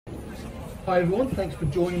Hi everyone, thanks for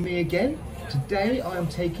joining me again. Today I am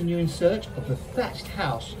taking you in search of the Thatched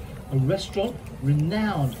House, a restaurant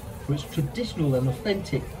renowned for its traditional and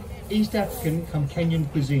authentic East African come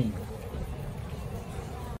Kenyan cuisine.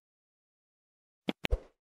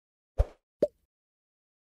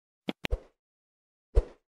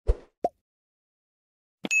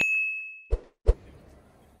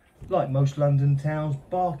 Like most London towns,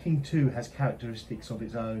 Barking too has characteristics of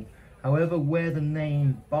its own. However, where the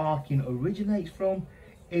name Barking originates from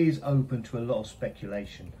is open to a lot of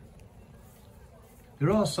speculation. There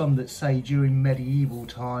are some that say during medieval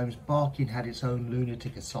times Barking had its own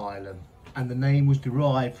lunatic asylum, and the name was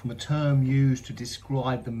derived from a term used to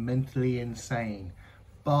describe the mentally insane,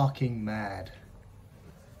 barking mad.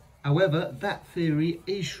 However, that theory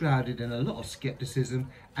is shrouded in a lot of scepticism,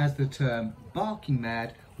 as the term barking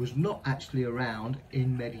mad was not actually around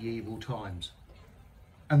in medieval times.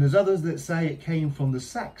 And there's others that say it came from the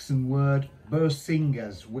Saxon word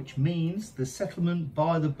bersingas, which means the settlement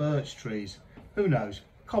by the birch trees. Who knows?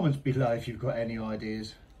 Comments below if you've got any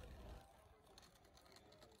ideas.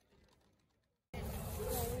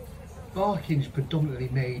 Barking is predominantly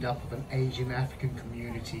made up of an Asian African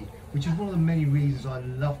community, which is one of the many reasons I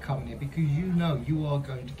love coming here, because you know you are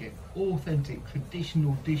going to get authentic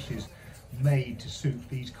traditional dishes made to suit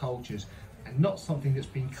these cultures, and not something that's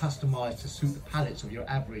been customised to suit the palates of your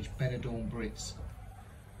average Benidorm Brits.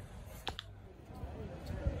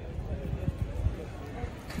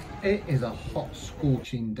 It is a hot,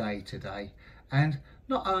 scorching day today, and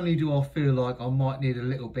not only do I feel like I might need a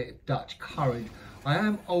little bit of Dutch courage, I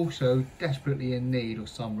am also desperately in need of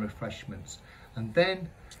some refreshments. And then,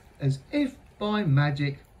 as if by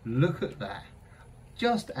magic, look at that.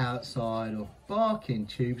 Just outside of Barking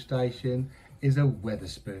Tube Station is a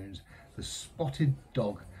Wetherspoons, the spotted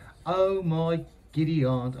dog. Oh my giddy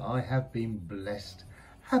aunt, I have been blessed.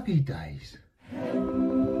 Happy days.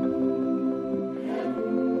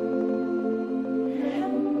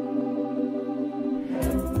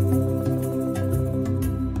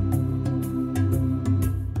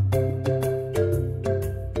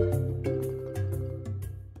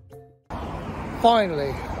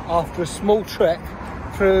 Finally, after a small trek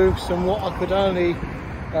through some what I could only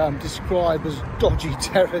describe as dodgy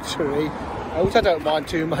territory, which I don't mind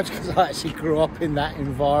too much because I actually grew up in that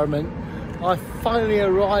environment, I finally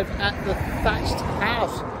arrived at the Thatched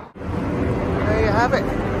House. There you have it,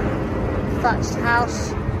 Thatched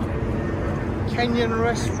House, Kenyan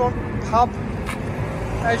restaurant, pub.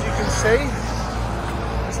 As you can see,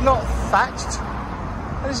 it's not thatched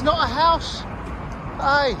and it's not a house.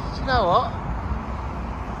 Hey, do you know what?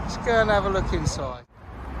 Let's go and have a look inside.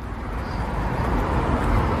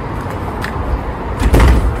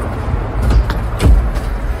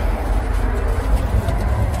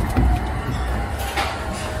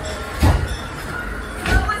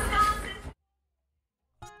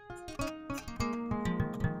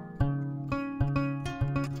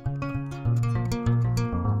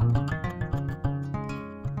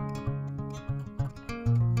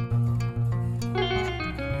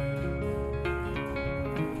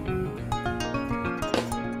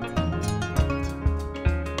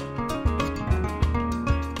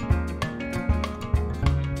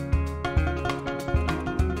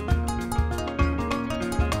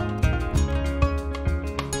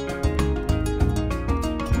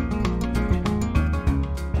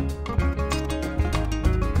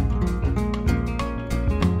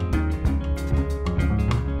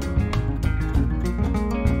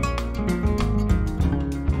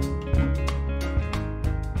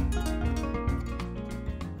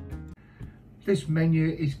 This menu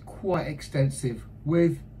is quite extensive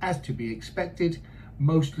with, as to be expected,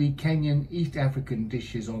 mostly Kenyan East African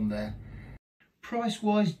dishes on there. Price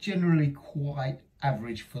wise, generally quite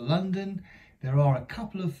average for London. There are a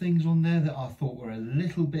couple of things on there that I thought were a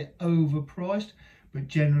little bit overpriced, but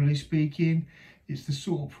generally speaking, it's the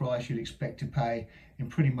sort of price you'd expect to pay in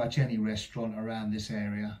pretty much any restaurant around this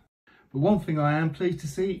area. But one thing I am pleased to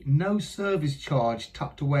see, no service charge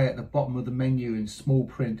tucked away at the bottom of the menu in small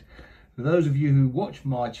print. For those of you who watch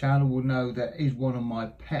my channel will know that is one of my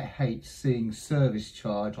pet hates, seeing service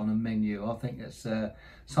charge on a menu. I think that's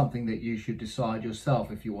something that you should decide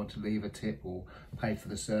yourself if you want to leave a tip or pay for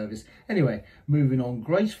the service. Anyway, moving on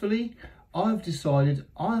gracefully, I've decided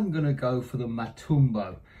I'm going to go for the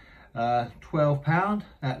Matumbo. £12,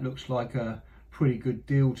 that looks like a pretty good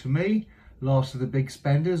deal to me. Last of the big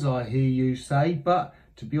spenders, I hear you say, but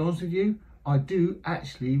to be honest with you, I do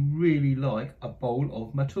actually really like a bowl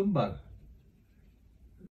of Matumbo.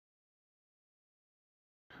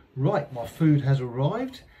 Right, my food has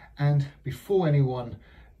arrived, and before anyone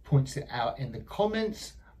points it out in the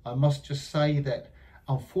comments, I must just say that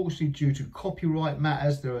unfortunately, due to copyright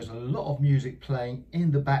matters, there is a lot of music playing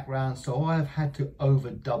in the background, so I have had to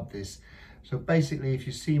overdub this. So basically, if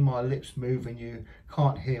you see my lips move and you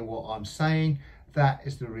can't hear what I'm saying, that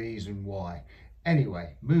is the reason why.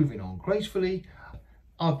 Anyway, moving on gracefully,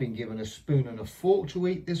 I've been given a spoon and a fork to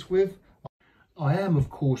eat this with. I am of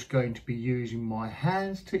course going to be using my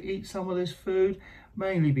hands to eat some of this food,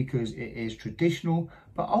 mainly because it is traditional,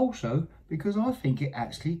 but also because I think it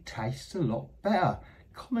actually tastes a lot better.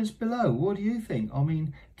 Comments below, what do you think? I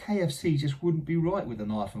mean, KFC just wouldn't be right with a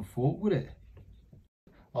knife and fork, would it?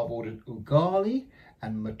 I've ordered ugali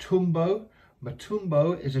and matumbo.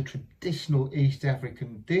 Matumbo is a traditional East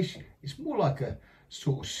African dish. It's more like a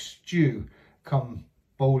sort of stew come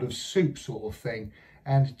bowl of soup sort of thing,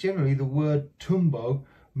 and generally the word tumbo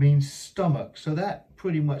means stomach, so that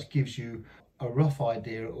pretty much gives you a rough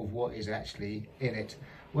idea of what is actually in it.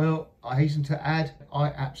 Well, I hasten to add, I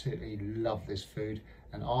absolutely love this food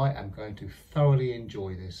and I am going to thoroughly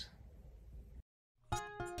enjoy this.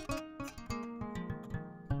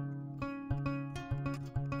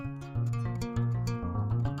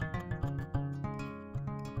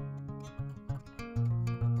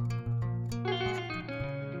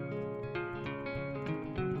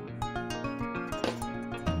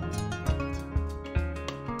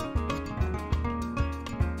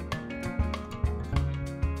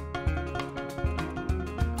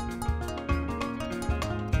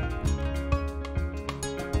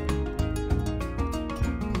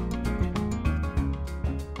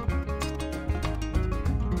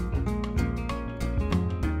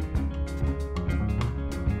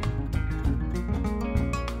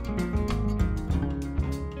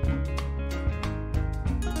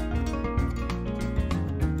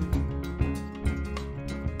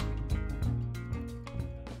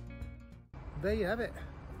 There you have it,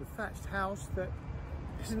 the thatched house that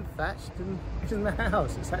isn't thatched and isn't a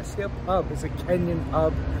house. It's actually a pub. It's a Kenyan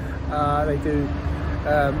pub. They do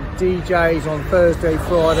DJs on Thursday,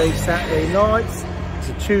 Friday, Saturday nights. It's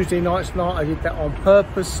a Tuesday night's night. I did that on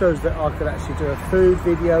purpose so that I could actually do a food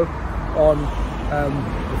video on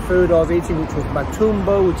the food I was eating, which was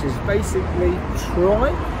matumbo, which is basically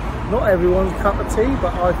tripe. Not everyone's cup of tea,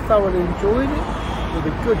 but I thoroughly enjoyed it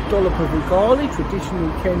with a good dollop of ugali, traditional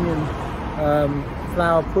Kenyan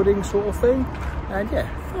flour pudding sort of thing, and yeah,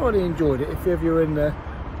 thoroughly enjoyed it. If you're in the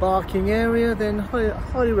Barking area, then I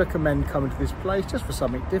highly recommend coming to this place just for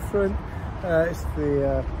something different. It's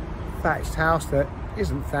the thatched house that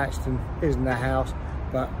isn't thatched and isn't a house,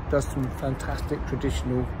 but does some fantastic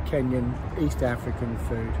traditional Kenyan East African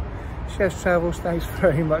food. Chef's Travels, thanks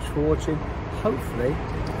very much for watching. Hopefully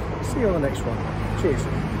see you on the next one.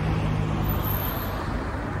 Cheers.